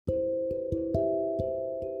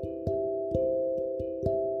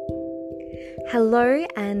Hello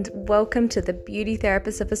and welcome to the Beauty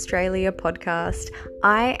Therapists of Australia podcast.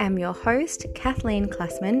 I am your host, Kathleen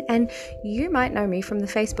Klassman, and you might know me from the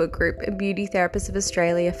Facebook group Beauty Therapists of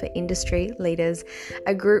Australia for Industry Leaders,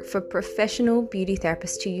 a group for professional beauty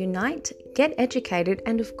therapists to unite, get educated,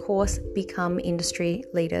 and of course, become industry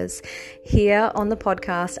leaders. Here on the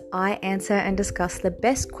podcast, I answer and discuss the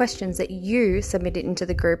best questions that you submitted into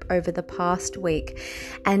the group over the past week.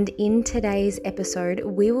 And in today's episode,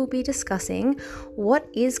 we will be discussing what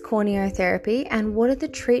is corneotherapy and what are the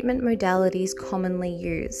treatment modalities commonly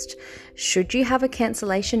used. Should you have a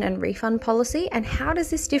cancellation and refund policy, and how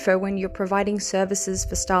does this differ when you're providing services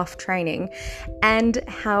for staff training, and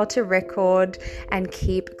how to record and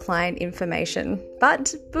keep client information.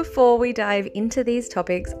 But before we dive into these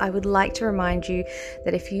topics, I would like to remind you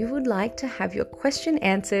that if you would like to have your question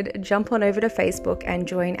answered, jump on over to Facebook and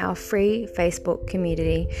join our free Facebook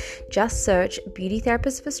community. Just search Beauty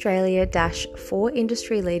Therapists of Australia for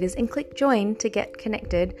Industry Leaders and click join to get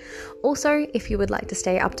connected. Also, if you would like to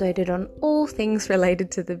stay updated on all things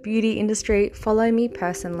related to the beauty industry, follow me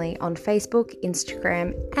personally on Facebook,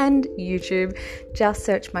 Instagram, and YouTube. Just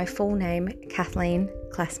search my full name, Kathleen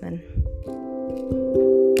Klassman.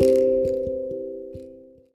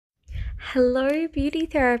 Hello, beauty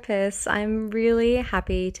therapists. I'm really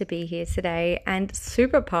happy to be here today and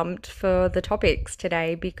super pumped for the topics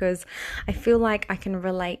today because I feel like I can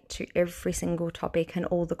relate to every single topic and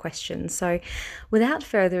all the questions. So without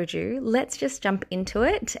further ado, let's just jump into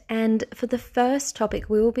it. And for the first topic,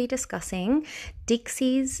 we will be discussing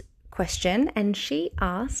Dixie's question, and she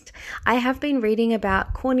asked, I have been reading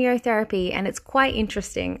about corneotherapy and it's quite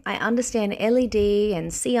interesting. I understand LED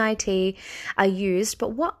and CIT are used,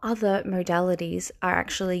 but what other modalities are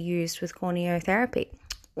actually used with corneotherapy?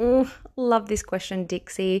 Oh, love this question,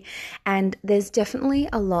 Dixie. And there's definitely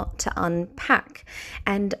a lot to unpack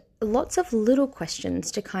and lots of little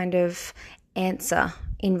questions to kind of answer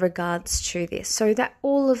in regards to this so that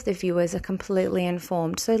all of the viewers are completely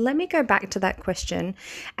informed. So let me go back to that question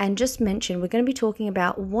and just mention we're going to be talking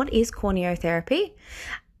about what is corneotherapy.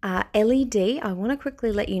 LED, I want to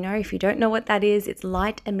quickly let you know, if you don't know what that is, it's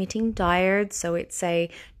light emitting diodes. So it's a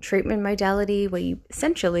treatment modality where you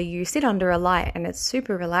sit under a light and it's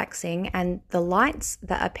super relaxing, and the lights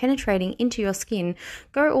that are penetrating into your skin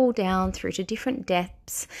go all down through to different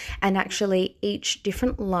depths, and actually each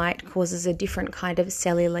different light causes a different kind of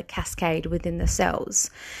cellular cascade within the cells.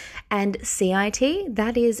 And CIT,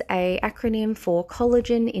 that is a acronym for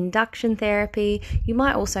collagen induction therapy. You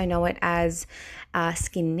might also know it as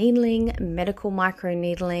skin needling, medical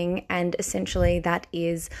microneedling, and essentially that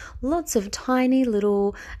is lots of tiny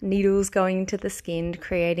little needles going into the skin,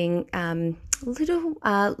 creating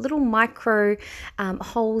little micro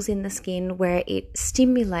holes in the skin where it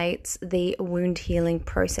stimulates the wound healing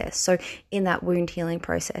process. So in that wound healing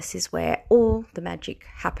process is where all the magic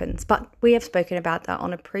happens. But we have spoken about that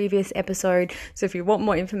on a previous episode. So if you want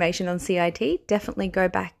more information on CIT, definitely go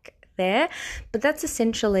back there. But that's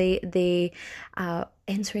essentially the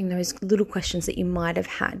answering those little questions that you might have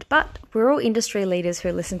had. But we're all industry leaders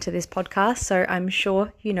who listen to this podcast, so I'm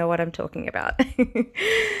sure you know what I'm talking about.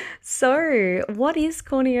 So what is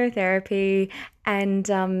corneotherapy,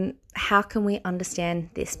 and how can we understand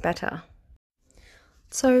this better?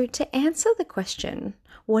 So to answer the question,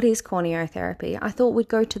 what is corneotherapy? I thought we'd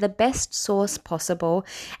go to the best source possible,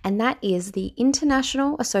 and that is the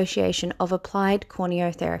International Association of Applied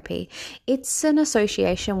Corneotherapy. It's an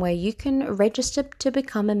association where you can register to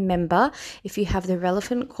become a member. If you have the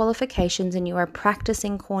relevant qualifications and you are a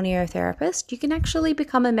practicing corneotherapist, you can actually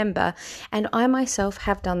become a member, and I myself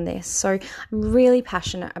have done this. So I'm really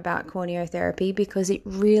passionate about corneotherapy because it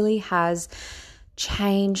really has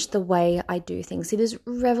changed the way I do things. It has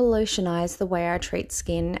revolutionized the way I treat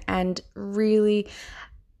skin, and really,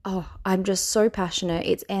 I'm just so passionate.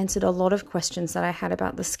 It's answered a lot of questions that I had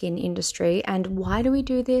about the skin industry and why do we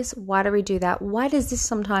do this? Why do we do that? Why does this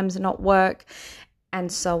sometimes not work?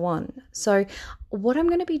 And so on. So what I'm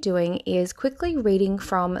going to be doing is quickly reading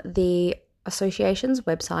from the association's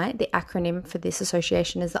website. The acronym for this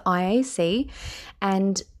association is the IAC,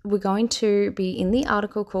 and we're going to be in the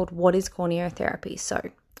article called What is Corneotherapy? So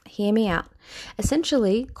hear me out.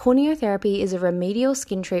 Essentially, corneotherapy is a remedial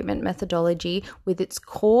skin treatment methodology with its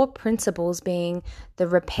core principles being the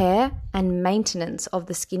repair and maintenance of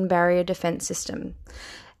the skin barrier defense system.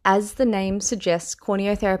 As the name suggests,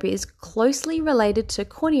 corneotherapy is closely related to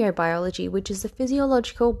corneobiology, which is the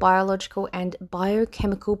physiological, biological, and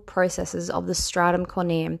biochemical processes of the stratum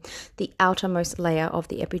corneum, the outermost layer of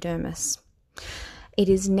the epidermis. It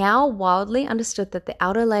is now widely understood that the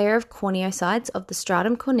outer layer of corneocytes of the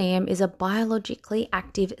stratum corneum is a biologically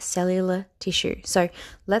active cellular tissue. So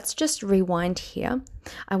let's just rewind here.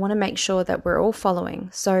 I want to make sure that we're all following.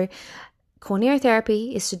 So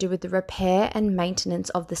corneotherapy is to do with the repair and maintenance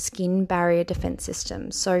of the skin barrier defense system.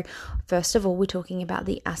 So first of all, we're talking about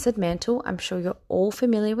the acid mantle. I'm sure you're all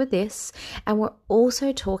familiar with this. And we're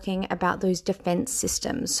also talking about those defense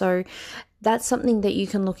systems. So that's something that you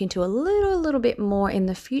can look into a little bit more in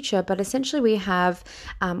the future. But essentially we have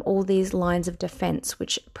all these lines of defense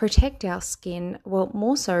which protect our skin, well,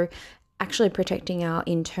 more so actually protecting our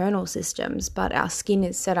internal systems, but our skin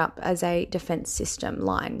is set up as a defense system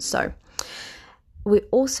line. So we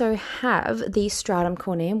also have the stratum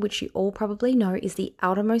corneum, which you all probably know is the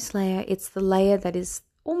outermost layer. It's the layer that is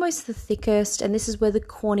almost the thickest, and this is where the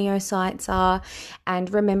corneocytes are.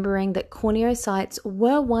 And remembering that corneocytes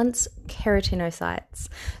were once keratinocytes.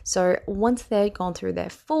 So once they'd gone through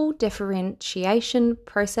their full differentiation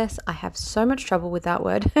process, I have so much trouble with that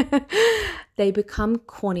word, they become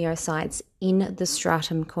corneocytes in the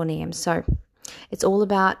stratum corneum. So it's all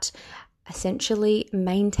about essentially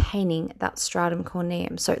maintaining that stratum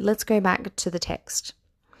corneum. So let's go back to the text.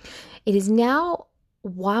 It is now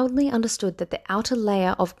widely understood that the outer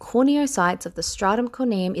layer of corneocytes of the stratum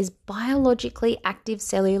corneum is biologically active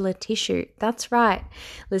cellular tissue. That's right,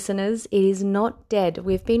 listeners, it is not dead.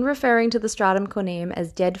 We've been referring to the stratum corneum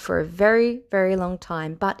as dead for a very, very long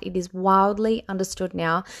time, but it is widely understood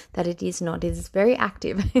now that it is not. It is very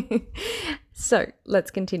active. So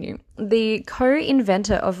let's continue. The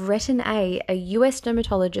co-inventor of Retin-A, a US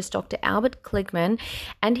dermatologist, Dr. Albert Kligman,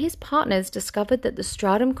 and his partners discovered that the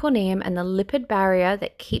stratum corneum and the lipid barrier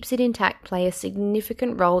that keeps it intact play a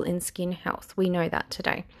significant role in skin health. We know that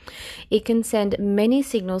today. It can send many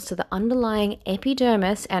signals to the underlying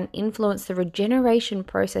epidermis and influence the regeneration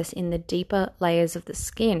process in the deeper layers of the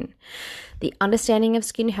skin. The understanding of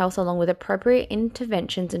skin health, along with appropriate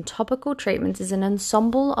interventions and topical treatments, is an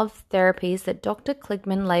ensemble of therapies that Dr.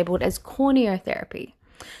 Kligman labeled as corneotherapy.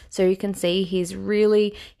 So you can see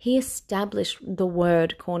he established the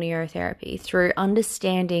word corneotherapy through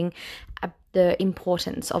understanding the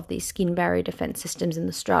importance of these skin barrier defense systems in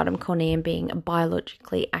the stratum corneum being a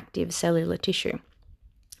biologically active cellular tissue.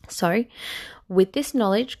 So, with this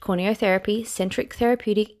knowledge, corneotherapy-centric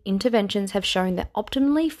therapeutic interventions have shown that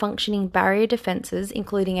optimally functioning barrier defenses,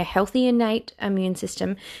 including a healthy innate immune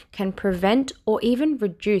system, can prevent or even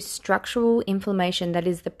reduce structural inflammation that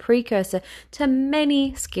is the precursor to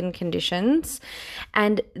many skin conditions.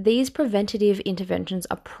 And these preventative interventions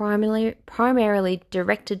are primarily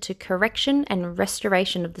directed to correction and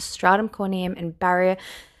restoration of the stratum corneum and barrier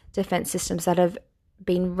defense systems that have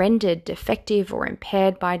been rendered defective or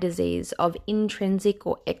impaired by disease of intrinsic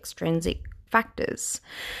or extrinsic factors.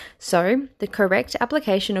 So, the correct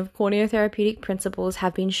application of corneotherapeutic principles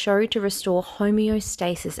have been shown to restore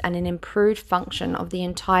homeostasis and an improved function of the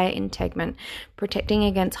entire integument, protecting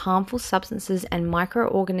against harmful substances and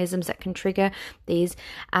microorganisms that can trigger these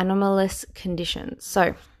anomalous conditions.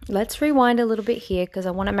 So, let's rewind a little bit here because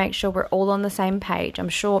I want to make sure we're all on the same page. I'm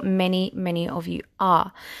sure many of you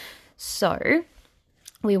are. So,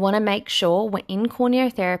 we want to make sure we're in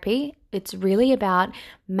corneotherapy. It's really about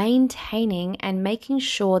maintaining and making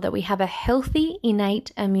sure that we have a healthy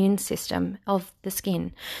innate immune system of the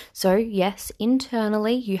skin. So yes,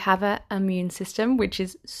 internally you have an immune system, which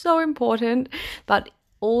is so important, but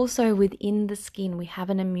also within the skin we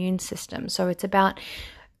have an immune system. So it's about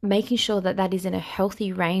making sure that that is in a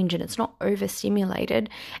healthy range and it's not overstimulated.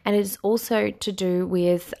 And it is also to do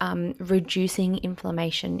with reducing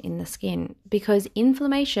inflammation in the skin, because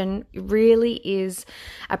inflammation really is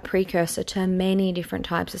a precursor to many different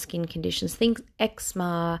types of skin conditions. Think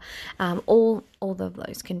eczema, all of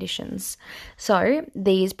those conditions. So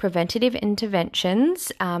these preventative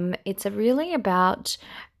interventions, it's really about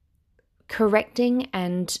correcting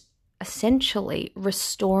and essentially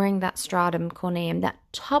restoring that stratum corneum, that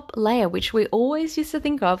top layer, which we always used to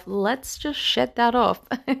think of, let's just shed that off.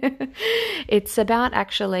 It's about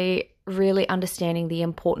actually really understanding the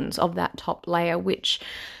importance of that top layer, which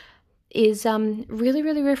is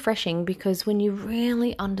really refreshing, because when you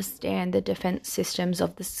really understand the defense systems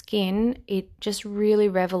of the skin, it just really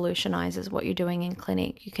revolutionizes what you're doing in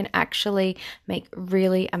clinic. You can actually make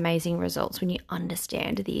really amazing results when you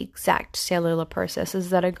understand the exact cellular processes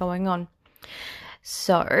that are going on.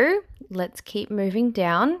 So let's keep moving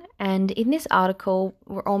down. And in this article,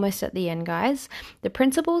 we're almost at the end, guys. The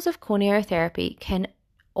principles of corneotherapy can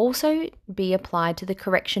also be applied to the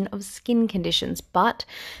correction of skin conditions, but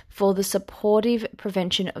for the supportive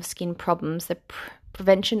prevention of skin problems, the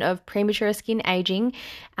prevention of premature skin aging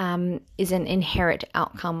is an inherent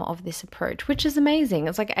outcome of this approach, which is amazing.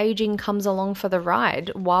 It's like aging comes along for the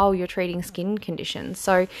ride while you're treating skin conditions.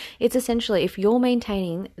 So it's essentially, if you're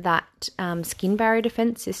maintaining that skin barrier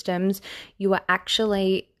defense systems, you are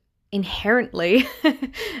actually inherently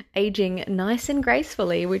aging nice and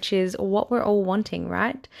gracefully, which is what we're all wanting,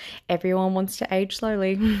 right? Everyone wants to age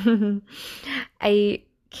slowly. A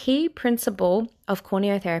key principle of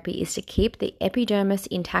corneotherapy is to keep the epidermis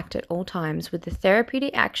intact at all times, with the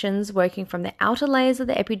therapeutic actions working from the outer layers of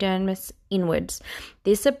the epidermis inwards.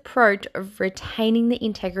 This approach of retaining the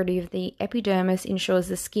integrity of the epidermis ensures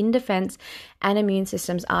the skin defense and immune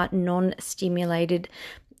systems are not stimulated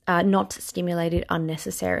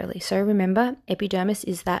unnecessarily. So remember, epidermis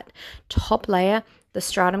is that top layer. The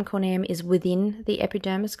stratum corneum is within the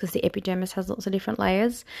epidermis because the epidermis has lots of different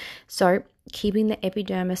layers. So keeping the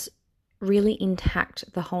epidermis really intact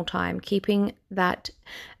the whole time, keeping that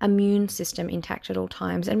immune system intact at all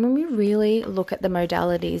times. And when we really look at the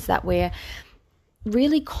modalities that we're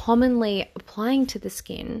really commonly applying to the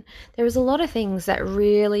skin, there is a lot of things that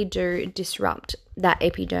really do disrupt that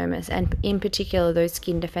epidermis, and in particular those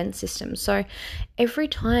skin defense systems. So every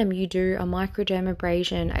time you do a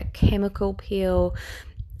microdermabrasion, a chemical peel,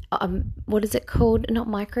 what is it called? Not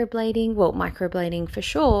microblading. Well, microblading for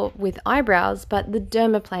sure with eyebrows, but the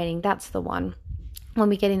dermaplaning, that's the one. When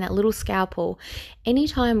we get in that little scalpel,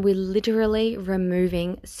 anytime we're literally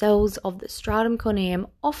removing cells of the stratum corneum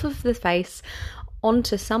off of the face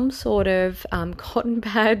onto some sort of cotton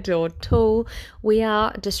pad or tool, we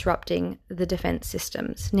are disrupting the defense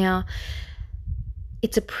systems. Now,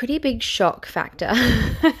 it's a pretty big shock factor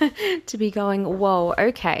to be going, whoa,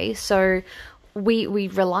 okay, so we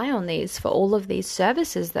rely on these for all of these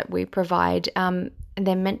services that we provide, and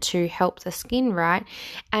they're meant to help the skin, right?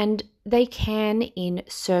 And they can in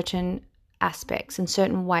certain aspects, in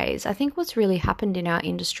certain ways. I think what's really happened in our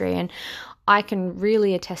industry, and I can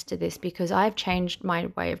really attest to this because I've changed my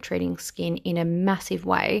way of treating skin in a massive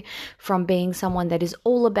way, from being someone that is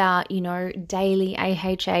all about, daily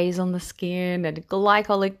AHAs on the skin and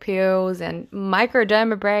glycolic peels and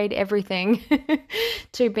microdermabrade everything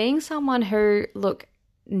to being someone who, look,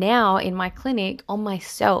 now in my clinic on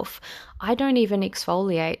myself, I don't even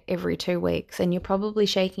exfoliate every 2 weeks. And you're probably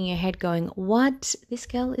shaking your head going, what? This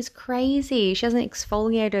girl is crazy. She doesn't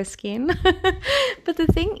exfoliate her skin. But the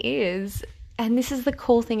thing is, and this is the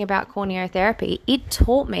cool thing about corneotherapy, it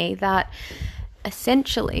taught me that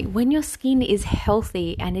essentially when your skin is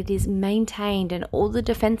healthy and it is maintained and all the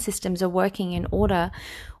defense systems are working in order,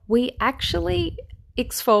 we actually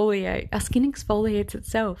exfoliate. Our skin exfoliates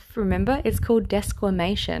itself. Remember, it's called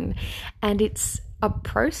desquamation, and it's a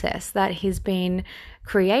process that has been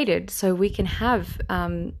created so we can have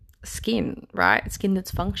skin, right? Skin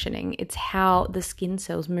that's functioning. It's how the skin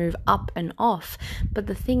cells move up and off. But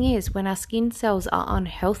the thing is, when our skin cells are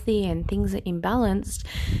unhealthy and things are imbalanced,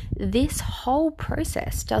 this whole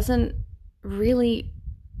process doesn't really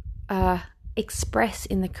express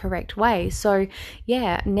in the correct way. So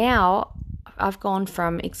yeah, now I've gone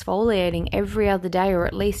from exfoliating every other day, or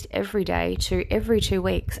at least every day, to every 2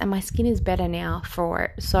 weeks, and my skin is better now for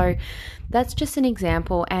it. So that's just an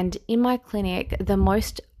example. And in my clinic, the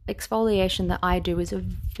most exfoliation that I do is a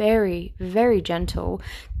very, very gentle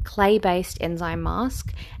clay-based enzyme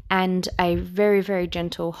mask and a very, very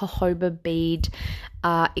gentle jojoba bead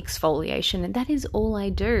exfoliation, and that is all I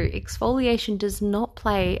do. Exfoliation does not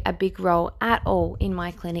play a big role at all in my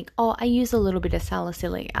clinic. Oh, I use a little bit of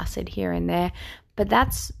salicylic acid here and there, but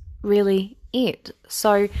that's really it.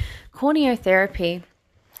 So corneotherapy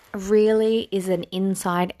really is an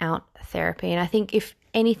inside out therapy, and I think if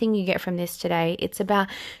anything you get from this today, it's about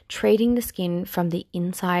treating the skin from the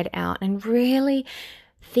inside out and really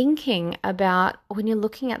thinking about, when you're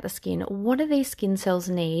looking at the skin, what do these skin cells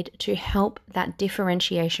need to help that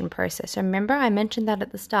differentiation process? So remember, I mentioned that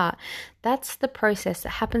at the start. That's the process that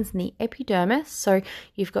happens in the epidermis. So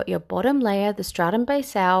you've got your bottom layer, the stratum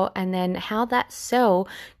basale, and then how that cell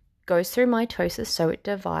goes through mitosis, so it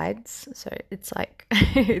divides. So it's like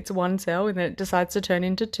it's one cell and then it decides to turn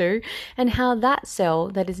into two. And how that cell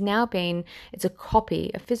that is now been, it's a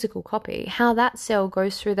copy, a physical copy, how that cell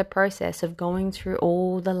goes through the process of going through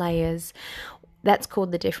all the layers, that's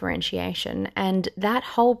called the differentiation. And that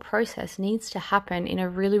whole process needs to happen in a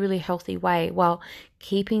really, really healthy way while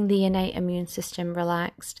keeping the innate immune system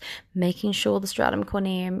relaxed, making sure the stratum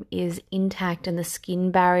corneum is intact and the skin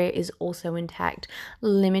barrier is also intact,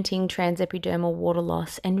 limiting transepidermal water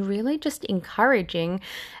loss, and really just encouraging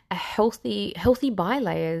a healthy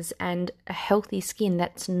bilayers and a healthy skin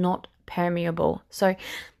that's not permeable. So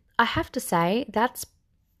I have to say that's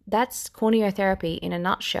that's corneotherapy in a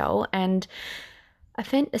nutshell. And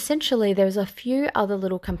essentially, there's a few other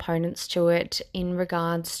little components to it in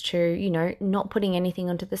regards to, not putting anything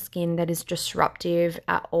onto the skin that is disruptive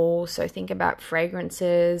at all. So think about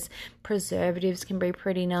fragrances, preservatives can be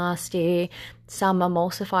pretty nasty. Some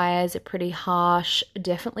emulsifiers are pretty harsh.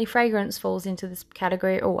 Definitely fragrance falls into this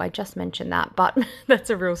category. Oh, I just mentioned that, but that's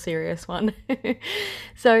a real serious one.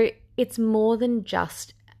 So it's more than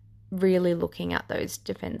just really looking at those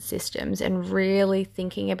defense systems and really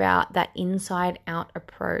thinking about that inside out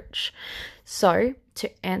approach. So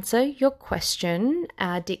to answer your question,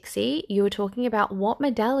 Dixie, you were talking about what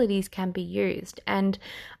modalities can be used. And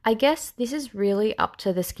I guess this is really up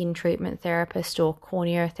to the skin treatment therapist or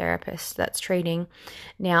corneotherapist that's treating.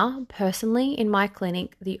 Now, personally, in my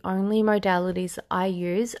clinic, the only modalities I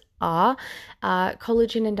use are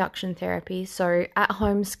collagen induction therapy, so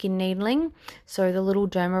at-home skin needling, so the little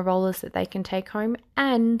derma rollers that they can take home,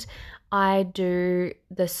 and I do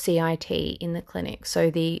the CIT in the clinic,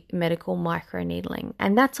 so the medical microneedling,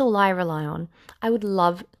 and that's all I rely on. I would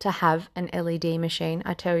love to have an LED machine,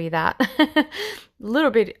 I tell you that. a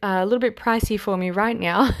little bit pricey for me right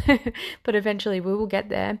now, but eventually we will get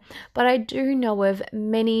there. But I do know of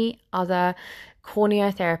many other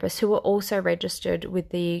corneotherapists who are also registered with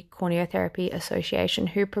the Corneotherapy Association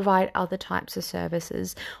who provide other types of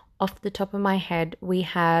services. Off the top of my head, we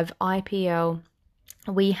have IPL,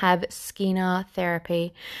 we have Skinner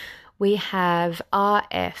therapy, we have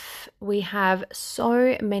RF, we have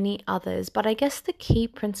so many others, but I guess the key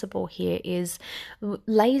principle here is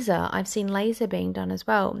laser. I've seen laser being done as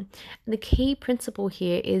well. The key principle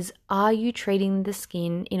here is, are you treating the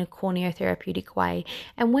skin in a corneotherapeutic way?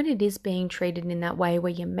 And when it is being treated in that way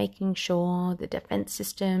where you're making sure the defense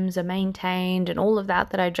systems are maintained and all of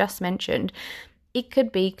that I just mentioned, it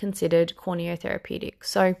could be considered corneotherapeutic.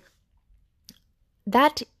 So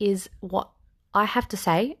that is what I have to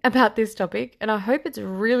say about this topic, and I hope it's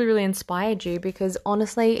really, really inspired you, because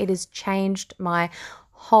honestly, it has changed my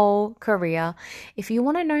whole career. If you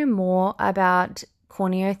want to know more about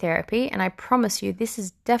corneotherapy, and I promise you, this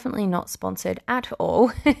is definitely not sponsored at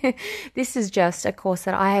all. This is just a course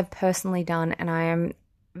that I have personally done, and I am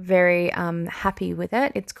very happy with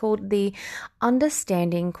it. It's called the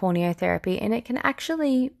Understanding Corneotherapy, and it can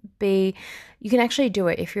actually be, you can actually do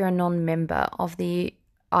it if you're a non-member of the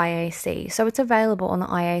IAC. So it's available on the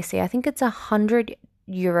IAC. I think it's €100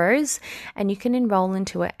 and you can enroll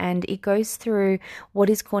into it, and it goes through what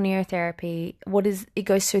is corneotherapy, it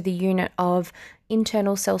goes through the unit of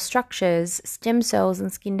internal cell structures, stem cells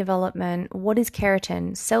and skin development, what is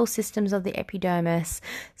keratin, cell systems of the epidermis,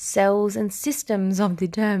 cells and systems of the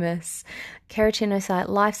dermis, keratinocyte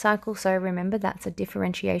life cycle, so remember that's a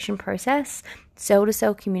differentiation process,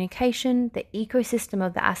 cell-to-cell communication, the ecosystem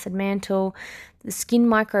of the acid mantle, the skin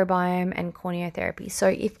microbiome, and corneotherapy. So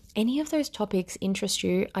if any of those topics interest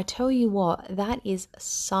you, I tell you what, that is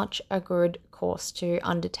such a good course to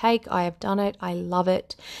undertake. I have done it. I love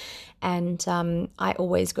it. And I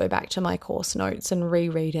always go back to my course notes and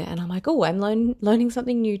reread it. And I'm like, oh, I'm learning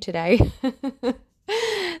something new today.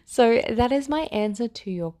 So that is my answer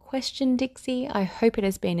to your question, Dixie. I hope it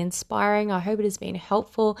has been inspiring. I hope it has been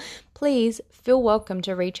helpful. Please feel welcome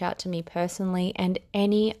to reach out to me personally and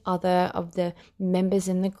any other of the members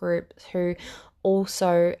in the group who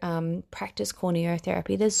also practice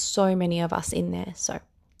corneotherapy. There's so many of us in there. So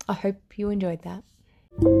I hope you enjoyed that.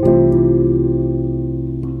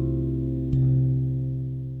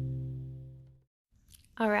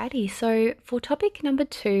 Alrighty, so for topic number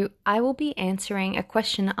 2, I will be answering a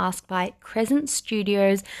question asked by Crescent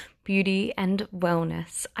Studios Beauty and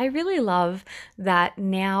Wellness. I really love that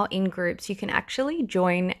now in groups you can actually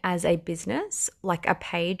join as a business, like a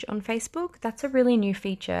page on Facebook. That's a really new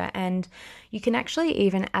feature, and you can actually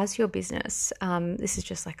even as your business, this is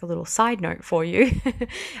just like a little side note for you,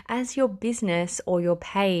 as your business or your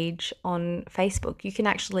page on Facebook, you can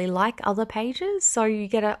actually like other pages, so you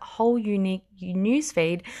get a whole unique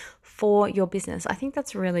newsfeed for your business. I think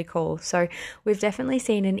that's really cool. So we've definitely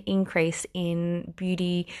seen an increase in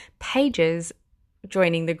beauty pages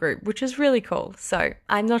joining the group, which is really cool. So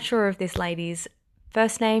I'm not sure of this lady's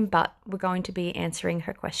first name, but we're going to be answering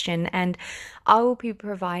her question, and I will be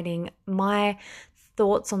providing my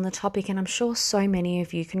thoughts on the topic, and I'm sure so many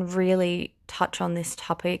of you can really touch on this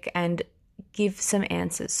topic and give some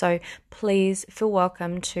answers. So please feel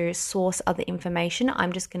welcome to source other information.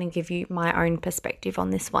 I'm just going to give you my own perspective on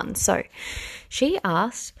this one. So she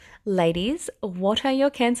asked, Ladies, what are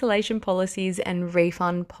your cancellation policies and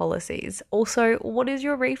refund policies? Also, what is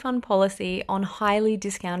your refund policy on highly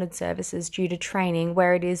discounted services due to training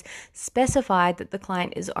where it is specified that the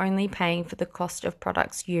client is only paying for the cost of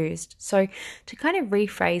products used? So, to kind of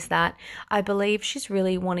rephrase that, I believe she's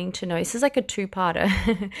really wanting to know, this is like a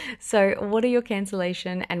two-parter. So, what are your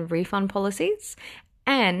cancellation and refund policies?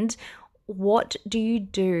 And what do you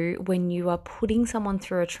do when you are putting someone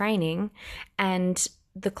through a training and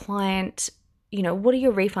the client, what are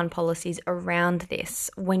your refund policies around this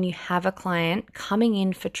when you have a client coming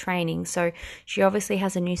in for training? So she obviously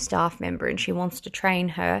has a new staff member and she wants to train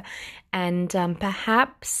her, and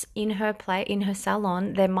perhaps in her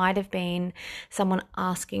salon there might have been someone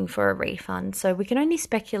asking for a refund. So we can only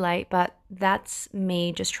speculate, but that's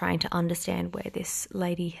me just trying to understand where this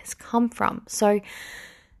lady has come from. So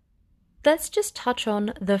let's just touch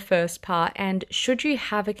on the first part. And should you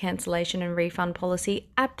have a cancellation and refund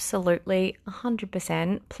policy? Absolutely,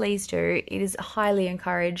 100%. Please do. It is highly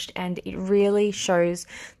encouraged and it really shows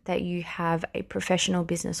that you have a professional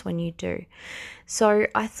business when you do. So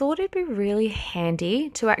I thought it'd be really handy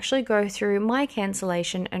to actually go through my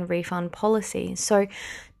cancellation and refund policy. So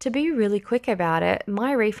to be really quick about it,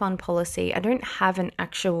 my refund policy, I don't have an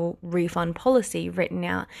actual refund policy written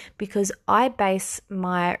out because I base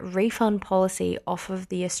my refund policy off of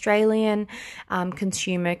the Australian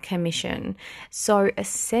Consumer Commission. So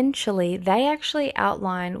essentially, they actually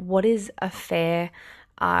outline what is a fair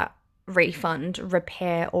refund,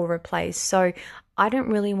 repair, or replace. So I don't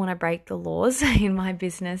really want to break the laws in my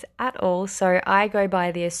business at all. So I go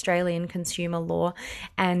by the Australian consumer law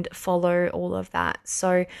and follow all of that.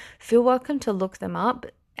 So feel welcome to look them up.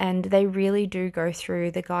 And they really do go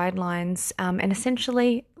through the guidelines. And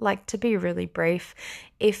essentially, like, to be really brief,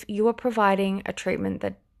 if you are providing a treatment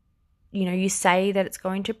that, you say that it's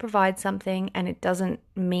going to provide something and it doesn't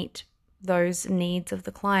meet those needs of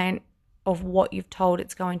the client, of what you've told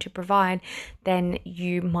it's going to provide, then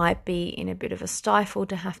you might be in a bit of a stifle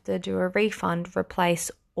to have to do a refund,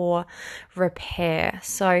 replace, or repair.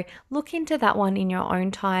 So look into that one in your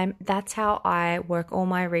own time. That's how I work all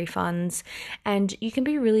my refunds. And you can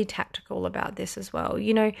be really tactical about this as well.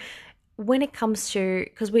 When it comes to,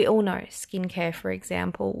 because we all know skincare, for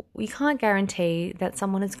example, we can't guarantee that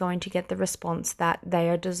someone is going to get the response that they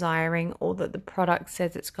are desiring or that the product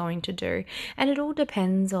says it's going to do. And it all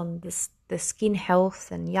depends on the skin health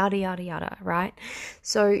and yada, yada, yada, right?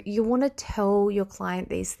 So you want to tell your client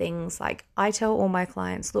these things. Like I tell all my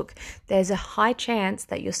clients, look, there's a high chance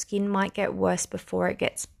that your skin might get worse before it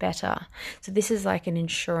gets better. So this is like an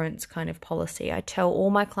insurance kind of policy. I tell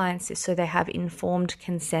all my clients this so they have informed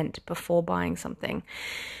consent before buying something.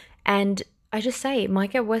 And I just say it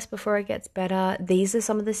might get worse before it gets better. These are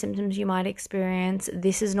some of the symptoms you might experience.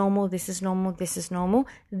 This is normal, this is normal, this is normal.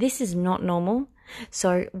 This is not normal.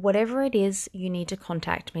 So whatever it is, you need to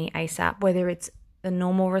contact me ASAP, whether it's a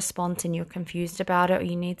normal response and you're confused about it or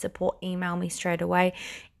you need support, email me straight away.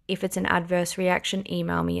 If it's an adverse reaction,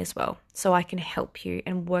 email me as well so I can help you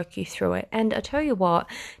and work you through it. And I tell you what,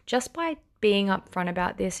 just by being upfront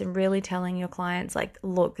about this and really telling your clients, like,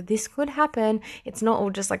 look, this could happen. It's not all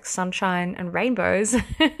just like sunshine and rainbows.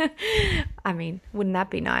 I mean, wouldn't that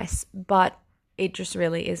be nice? But it just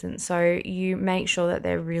really isn't. So you make sure that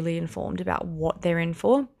they're really informed about what they're in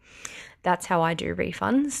for. That's how I do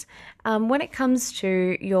refunds. When it comes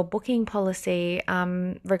to your booking policy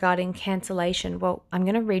regarding cancellation, well, I'm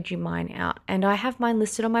going to read you mine out. And I have mine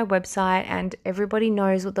listed on my website, and everybody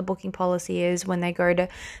knows what the booking policy is when they go to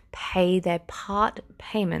pay their part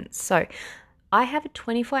payments. So I have a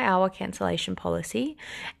 24-hour cancellation policy,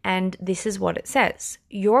 and this is what it says.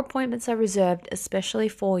 Your appointments are reserved especially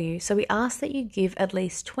for you, so we ask that you give at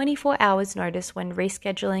least 24 hours notice when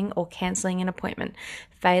rescheduling or cancelling an appointment.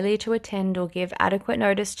 Failure to attend or give adequate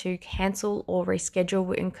notice to cancel or reschedule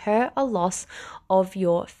will incur a loss of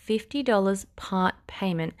your $50 part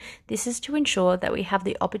payment. This is to ensure that we have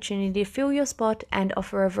the opportunity to fill your spot and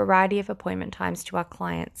offer a variety of appointment times to our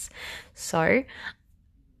clients. So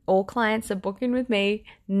all clients that book in with me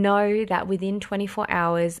know that within 24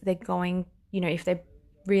 hours, they're going, if they're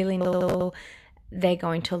really ill, they're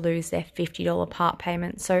going to lose their $50 part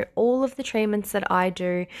payment. So all of the treatments that I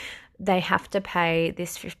do, they have to pay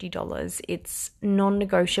this $50. It's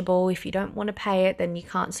non-negotiable. If you don't want to pay it, then you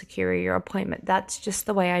can't secure your appointment. That's just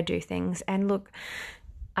the way I do things. And look,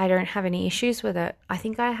 I don't have any issues with it. I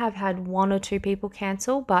think I have had 1 or 2 people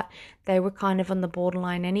cancel, but they were kind of on the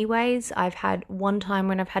borderline anyways. I've had one time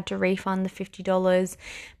when I've had to refund the $50,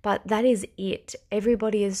 but that is it.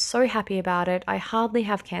 Everybody is so happy about it. I hardly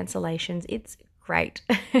have cancellations. It's great.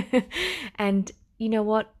 And you know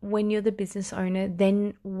what, when you're the business owner,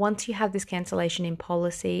 then once you have this cancellation in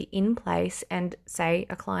policy in place, and say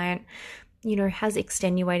a client, has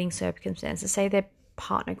extenuating circumstances, say their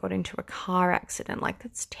partner got into a car accident, like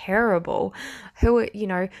that's terrible.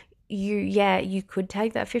 You could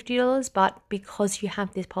take that $50, but because you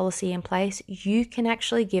have this policy in place, you can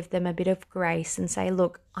actually give them a bit of grace and say,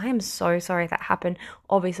 look, I am so sorry that happened.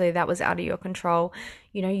 Obviously, that was out of your control.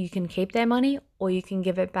 You can keep their money or you can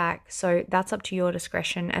give it back. So that's up to your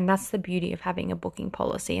discretion. And that's the beauty of having a booking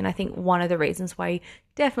policy. And I think one of the reasons why you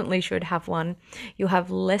definitely should have one, you'll have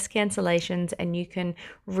less cancellations and you can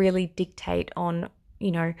really dictate on,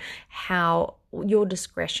 how your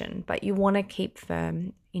discretion, but you want to keep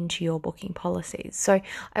firm into your booking policies. So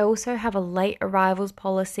I also have a late arrivals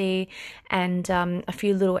policy and a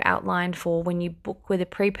few little outlined for when you book with a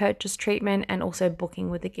pre-purchase treatment and also booking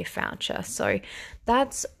with a gift voucher. So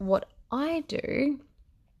that's what I do.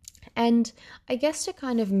 And I guess to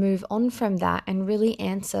kind of move on from that and really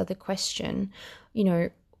answer the question,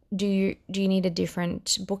 do you need a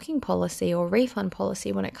different booking policy or refund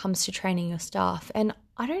policy when it comes to training your staff? And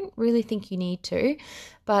I don't really think you need to,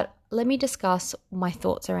 but let me discuss my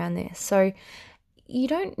thoughts around this. So you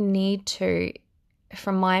don't need to,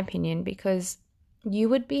 from my opinion, because you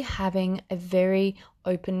would be having a very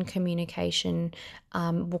open communication,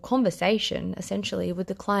 conversation essentially with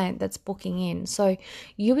the client that's booking in. So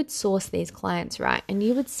you would source these clients, right? And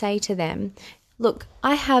you would say to them, look,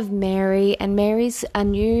 I have Mary, and Mary's a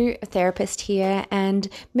new therapist here, and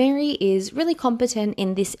Mary is really competent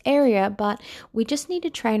in this area, but we just need to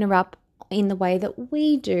train her up in the way that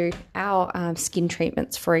we do our skin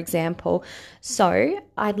treatments, for example. So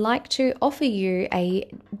I'd like to offer you a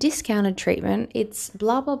discounted treatment. It's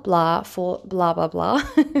blah, blah, blah for blah, blah, blah.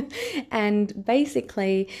 And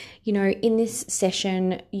basically, in this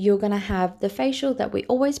session, you're going to have the facial that we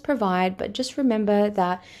always provide, but just remember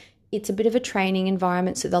that it's a bit of a training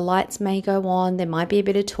environment, so the lights may go on, there might be a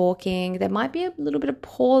bit of talking, there might be a little bit of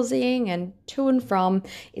pausing and to and from.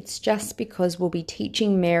 It's just because we'll be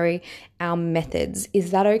teaching Mary our methods.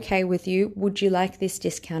 Is that okay with you? Would you like this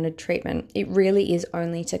discounted treatment? It really is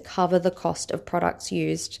only to cover the cost of products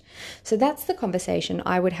used. So that's the conversation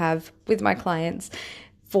I would have with my clients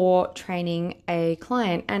for training a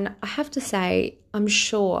client. And I have to say, I'm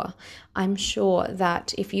sure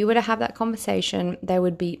that if you were to have that conversation, they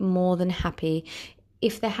would be more than happy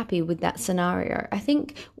if they're happy with that scenario. I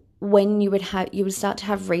think when you would start to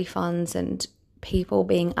have refunds and people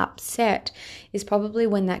being upset is probably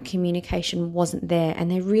when that communication wasn't there and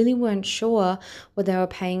they really weren't sure what they were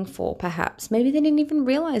paying for, perhaps. Maybe they didn't even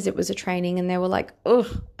realize it was a training and they were like,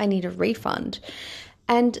 oh, I need a refund.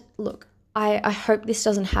 And look, I hope this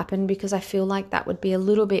doesn't happen, because I feel like that would be a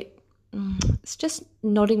little bit, it's just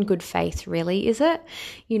not in good faith, really, is it?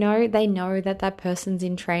 They know that person's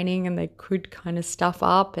in training and they could kind of stuff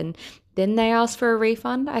up and then they ask for a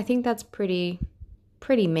refund. I think that's pretty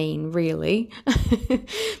mean, really.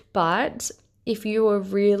 But if you are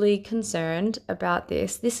really concerned about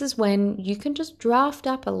this is when you can just draft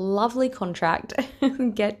up a lovely contract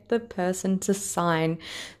and get the person to sign.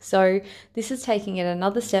 So this is taking it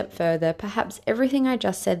another step further. Perhaps everything I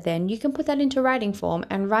just said then, you can put that into writing form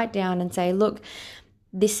and write down and say, look,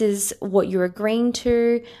 this is what you're agreeing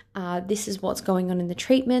to. This is what's going on in the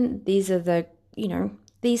treatment. These are the,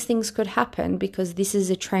 these things could happen because this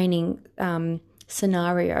is a training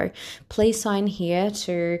scenario. Please sign here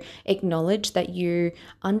to acknowledge that you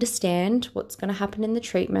understand what's going to happen in the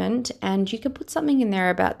treatment, and you can put something in there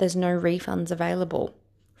about there's no refunds available,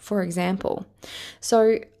 for example.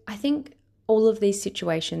 So I think all of these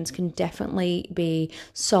situations can definitely be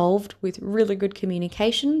solved with really good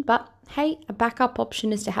communication, but hey, a backup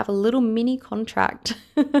option is to have a little mini contract.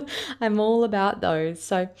 I'm all about those.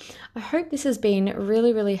 So I hope this has been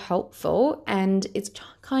really, really helpful, and it's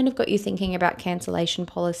kind of got you thinking about cancellation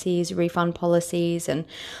policies, refund policies, and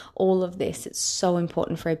all of this. It's so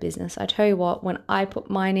important for a business. I tell you what, when I put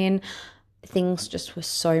mine in, things just were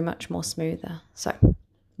so much more smoother. So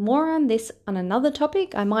more on this on another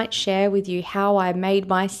topic. I might share with you how I made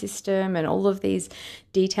my system and all of these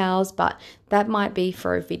details, but that might be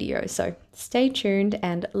for a video. So stay tuned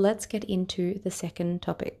and let's get into the second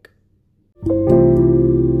topic.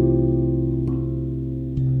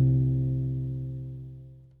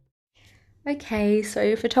 Okay,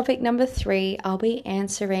 so for topic number 3, I'll be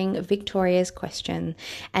answering Victoria's question.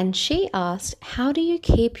 And she asked, how do you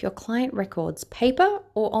keep your client records, paper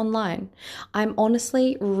or online? I'm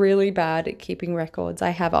honestly really bad at keeping records. I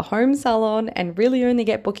have a home salon and really only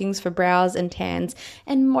get bookings for brows and tans,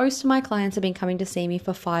 and most of my clients have been coming to see me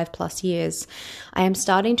for 5+ years. I am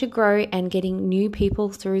starting to grow and getting new people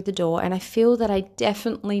through the door, and I feel that I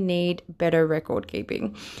definitely need better record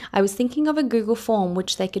keeping. I was thinking of a Google form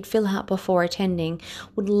which they could fill out before attending.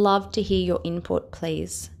 Would love to hear your input,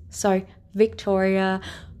 please. So, Victoria,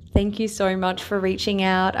 thank you so much for reaching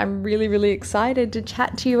out. I'm really, really excited to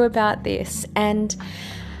chat to you about this. And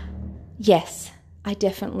yes, I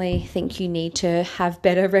definitely think you need to have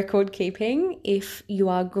better record keeping if you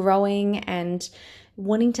are growing and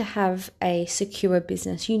wanting to have a secure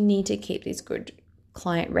business. You need to keep these good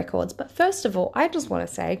client records. But first of all, I just want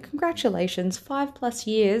to say congratulations, 5+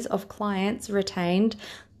 years of clients retained.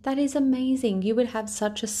 That is amazing. You would have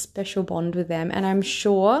such a special bond with them. And I'm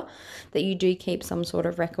sure that you do keep some sort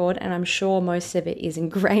of record, and I'm sure most of it is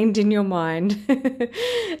ingrained in your mind,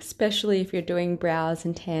 especially if you're doing brows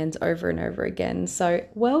and tans over and over again. So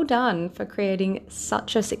well done for creating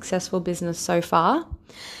such a successful business so far.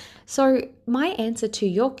 So my answer to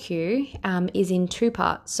your Q is in 2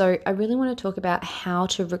 parts. So I really want to talk about how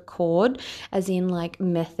to record, as in like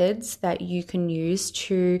methods that you can use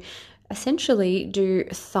to essentially do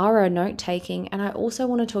thorough note taking. And I also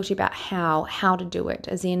want to talk to you about how to do it,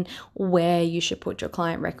 as in where you should put your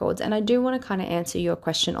client records. And I do want to kind of answer your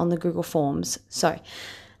question on the Google Forms. So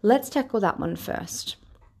let's tackle that one first,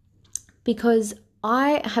 because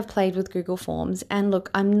I have played with Google Forms, and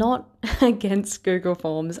look, I'm not against Google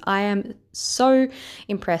Forms. I am so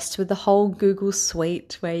impressed with the whole Google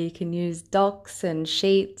suite where you can use docs and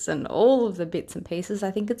sheets and all of the bits and pieces.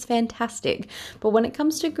 I think it's fantastic. But when it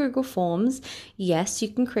comes to Google Forms, yes, you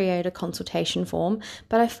can create a consultation form,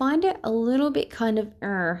 but I find it a little bit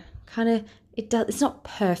it's not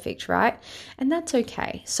perfect, right? And that's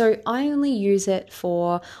okay. So I only use it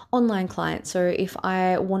for online clients. So if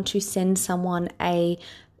I want to send someone a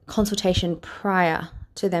consultation prior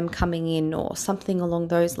to them coming in or something along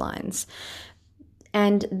those lines.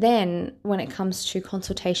 And then when it comes to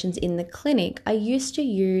consultations in the clinic, I used to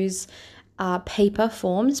use paper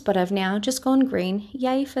forms, but I've now just gone green.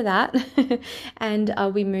 Yay for that. And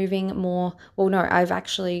I'll be moving more. Well, no, I've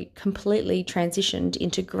actually completely transitioned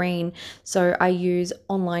into green. So I use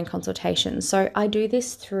online consultations. So I do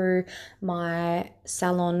this through my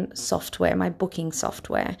salon software, my booking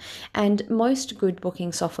software. And most good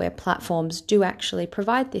booking software platforms do actually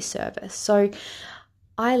provide this service. So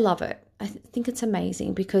I love it. I think it's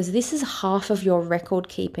amazing because this is half of your record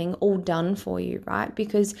keeping all done for you, right?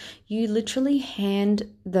 Because you literally hand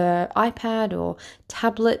the iPad or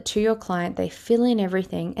tablet to your client, they fill in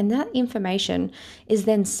everything, and that information is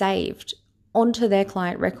then saved onto their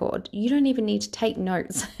client record. You don't even need to take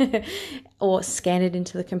notes or scan it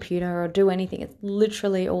into the computer or do anything. It's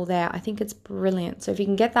literally all there. I think it's brilliant. So if you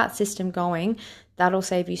can get that system going, that'll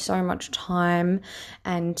save you so much time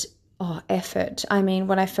and effort. I mean,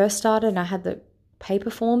 when I first started and I had the paper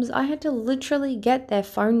forms, I had to literally get their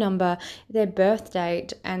phone number, their birth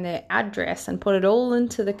date, and their address and put it all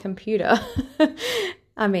into the computer.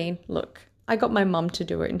 I mean, look, I got my mum to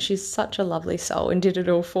do it, and she's such a lovely soul and did it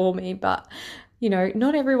all for me. But, you know,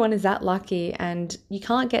 not everyone is that lucky, and you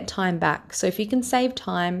can't get time back. So if you can save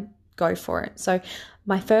time, go for it. So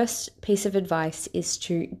my first piece of advice is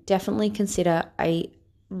to definitely consider a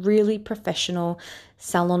really professional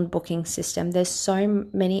salon booking system. There's so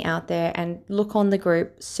many out there, and look on the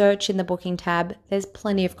group, search in the booking tab. There's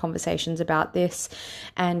plenty of conversations about this,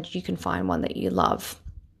 and you can find one that you love.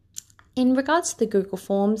 In regards to the Google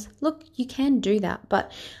Forms, look, you can do that,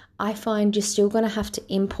 but I find you're still going to have to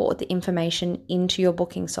import the information into your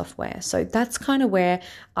booking software. So that's kind of where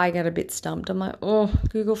I get a bit stumped. I'm like,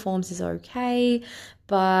 Google Forms is okay,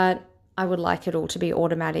 but I would like it all to be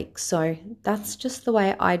automatic. So that's just the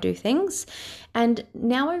way I do things. And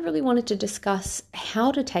now I really wanted to discuss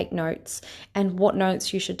how to take notes and what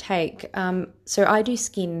notes you should take. So I do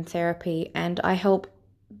skin therapy, and I help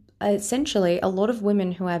essentially a lot of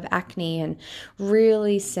women who have acne and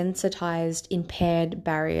really sensitized, impaired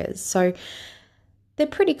barriers. So they're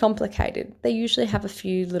pretty complicated. They usually have a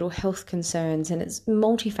few little health concerns, and it's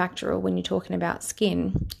multifactorial when you're talking about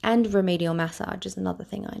skin. And remedial massage is another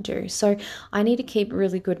thing I do. So I need to keep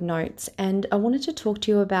really good notes. And I wanted to talk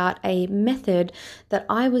to you about a method that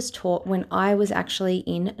I was taught when I was actually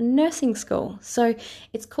in nursing school. So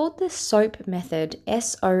it's called the SOAP method,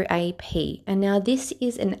 SOAP. And now this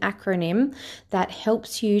is an acronym that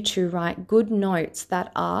helps you to write good notes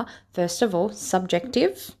that are, first of all,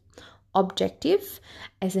 subjective, objective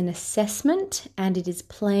as an assessment, and it is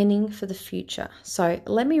planning for the future. So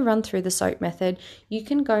let me run through the SOAP method. You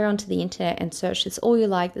can go onto the internet and search this all you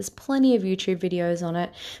like. There's plenty of YouTube videos on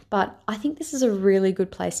it, but I think this is a really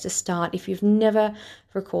good place to start if you've never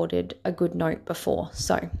recorded a good note before.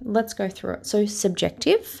 So let's go through it. So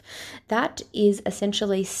subjective, that is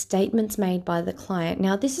essentially statements made by the client.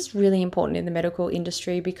 Now, this is really important in the medical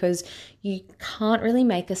industry because you can't really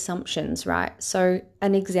make assumptions, right? So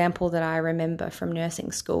an example that I remember from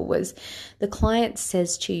nursing school was the client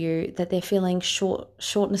says to you that they're feeling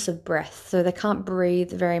shortness of breath, so they can't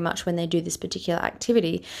breathe very much when they do this particular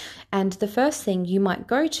activity. And the first thing you might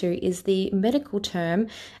go to is the medical term,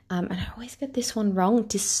 and I always get this one wrong,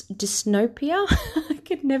 dysnopia. I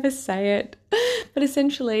could never say it. But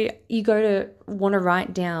essentially, you want to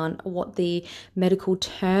write down what the medical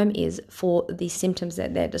term is for the symptoms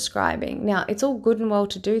that they're describing. Now, it's all good and well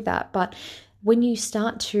to do that, but when you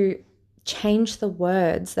start to change the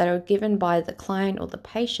words that are given by the client or the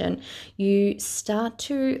patient, you start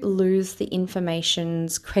to lose the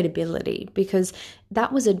information's credibility, because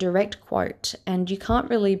that was a direct quote and you can't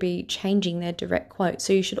really be changing their direct quote.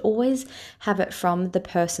 So you should always have it from the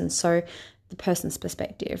person. So the person's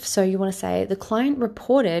perspective. So you want to say the client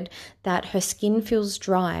reported that her skin feels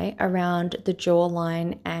dry around the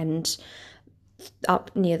jawline and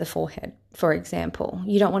up near the forehead, for example.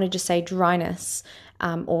 You don't want to just say dryness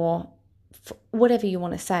or whatever you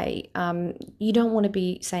want to say. You don't want to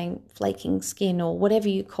be saying flaking skin or whatever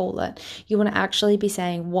you call it. You want to actually be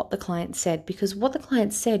saying what the client said, because what the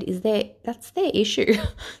client said is that's their issue.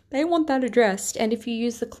 They want that addressed. And if you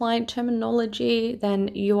use the client terminology, then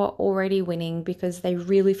you are already winning because they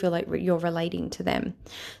really feel like you're relating to them.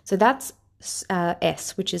 So that's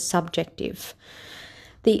S, which is subjective.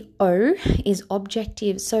 The O is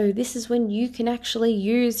objective. So this is when you can actually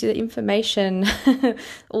use the information,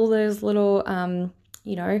 all those little,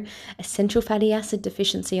 essential fatty acid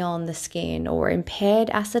deficiency on the skin or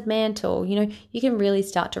impaired acid mantle. You can really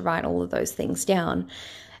start to write all of those things down.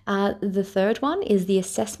 The third one is the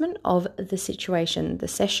assessment of the situation, the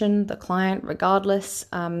session, the client, regardless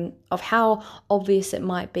of how obvious it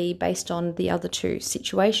might be based on the other two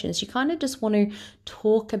situations. You kind of just want to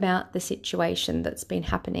talk about the situation that's been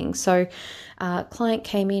happening. So client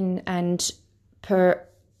came in and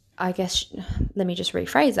let me just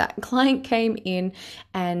rephrase that. Client came in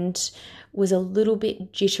and was a little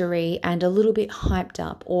bit jittery and a little bit hyped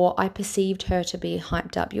up, or I perceived her to be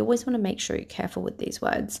hyped up. You always want to make sure you're careful with these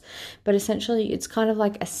words. But essentially, it's kind of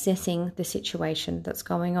like assessing the situation that's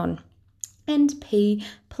going on. And P,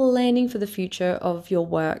 planning for the future of your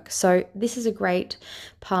work. So this is a great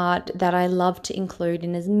part that I love to include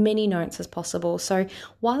in as many notes as possible. So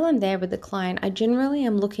while I'm there with the client, I generally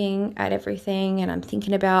am looking at everything and I'm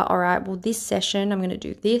thinking about, all right, well, this session, I'm going to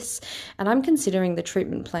do this, and I'm considering the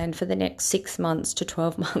treatment plan for the next 6 months to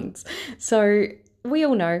 12 months. So we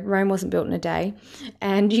all know Rome wasn't built in a day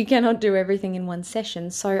and you cannot do everything in one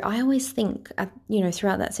session. So I always think,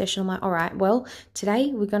 throughout that session, I'm like, all right, well,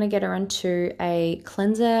 today we're going to get her onto a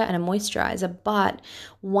cleanser and a moisturizer. But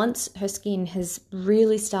once her skin has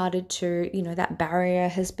really started to, that barrier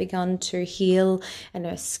has begun to heal and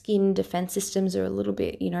her skin defense systems are a little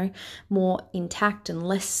bit, more intact and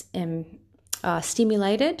less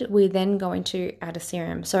stimulated, we're then going to add a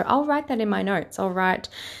serum. So I'll write that in my notes. I'll write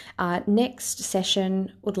next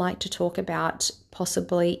session would like to talk about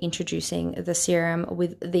possibly introducing the serum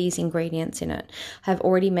with these ingredients in it. I've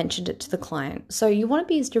already mentioned it to the client. So you want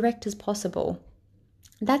to be as direct as possible.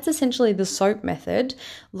 That's essentially the SOAP method.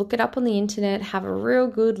 Look it up on the internet, have a real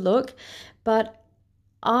good look. But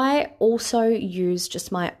I also use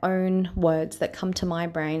just my own words that come to my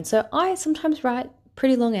brain. So I sometimes write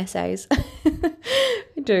pretty long essays.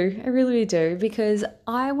 I really do, because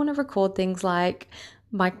I want to record things like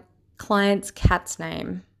my client's cat's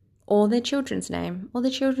name, or their children's name, or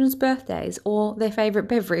their children's birthdays, or their favorite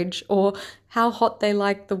beverage, or how hot they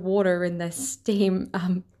like the water in their steam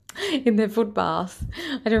in their foot bath.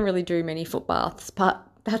 I don't really do many foot baths, but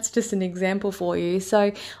that's just an example for you.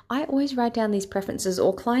 So I always write down these preferences,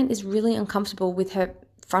 or client is really uncomfortable with her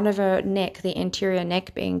front of her neck, the anterior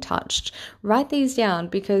neck being touched. Write these down,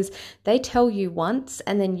 because they tell you once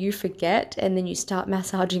and then you forget, and then you start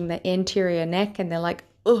massaging the anterior neck and they're like,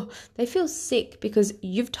 oh, they feel sick because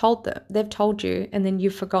you've told them, they've told you, and then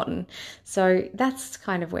you've forgotten. So that's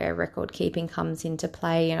kind of where record keeping comes into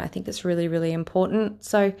play, and I think it's really, really important.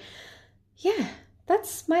 So yeah,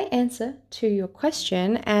 that's my answer to your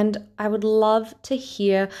question, and I would love to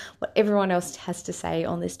hear what everyone else has to say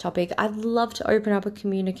on this topic. I'd love to open up a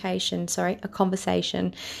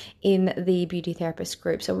conversation in the beauty therapist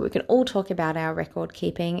group so we can all talk about our record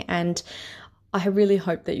keeping, and I really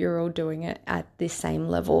hope that you're all doing it at this same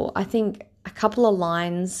level. I think a couple of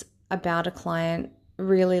lines about a client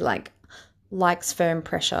really likes firm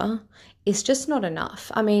pressure is just not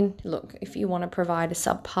enough. I mean, look, if you want to provide a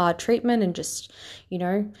subpar treatment and just,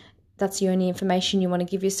 that's the only information you want to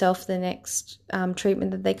give yourself the next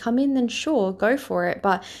treatment that they come in, then sure, go for it.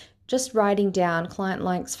 But just writing down client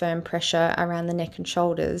likes firm pressure around the neck and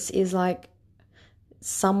shoulders is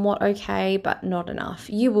somewhat okay, but not enough.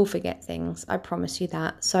 You will forget things, I promise you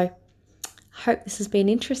that. So I hope this has been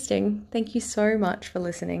interesting. Thank you so much for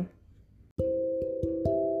listening.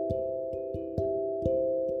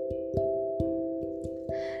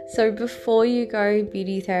 So before you go,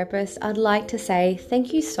 beauty therapist, I'd like to say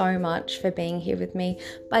thank you so much for being here with me.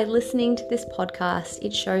 By listening to this podcast,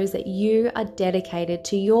 it shows that you are dedicated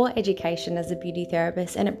to your education as a beauty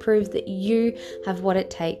therapist, and it proves that you have what it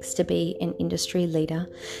takes to be an industry leader.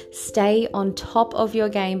 Stay on top of your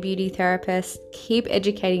game, beauty therapist. Keep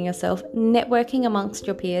educating yourself, networking amongst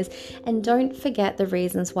your peers, and don't forget the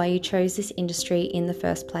reasons why you chose this industry in the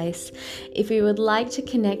first place. If you would like to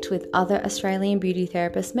connect with other Australian beauty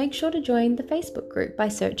therapists, make sure to join the Facebook group by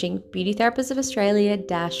searching Beauty Therapists of Australia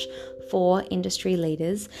for industry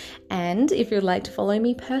leaders. And if you'd like to follow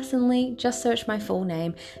me personally, just search my full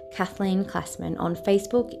name, Kathleen Klassman, on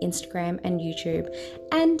Facebook, Instagram, and YouTube.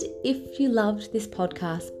 And if you loved this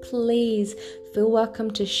podcast, please feel welcome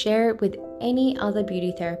to share it with any other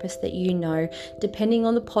beauty therapist that you know. Depending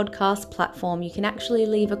on the podcast platform, you can actually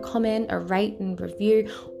leave a comment, a rate, and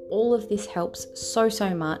review. All of this helps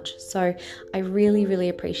so much. So I really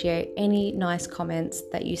appreciate any nice comments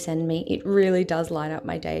that you send me. It really does light up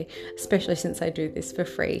my day, especially since I do this for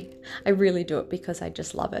free. I really do it because I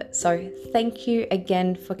just love it. So thank you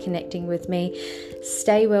again for connecting with me.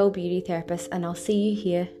 Stay well, beauty therapist, and I'll see you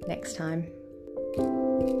here next time.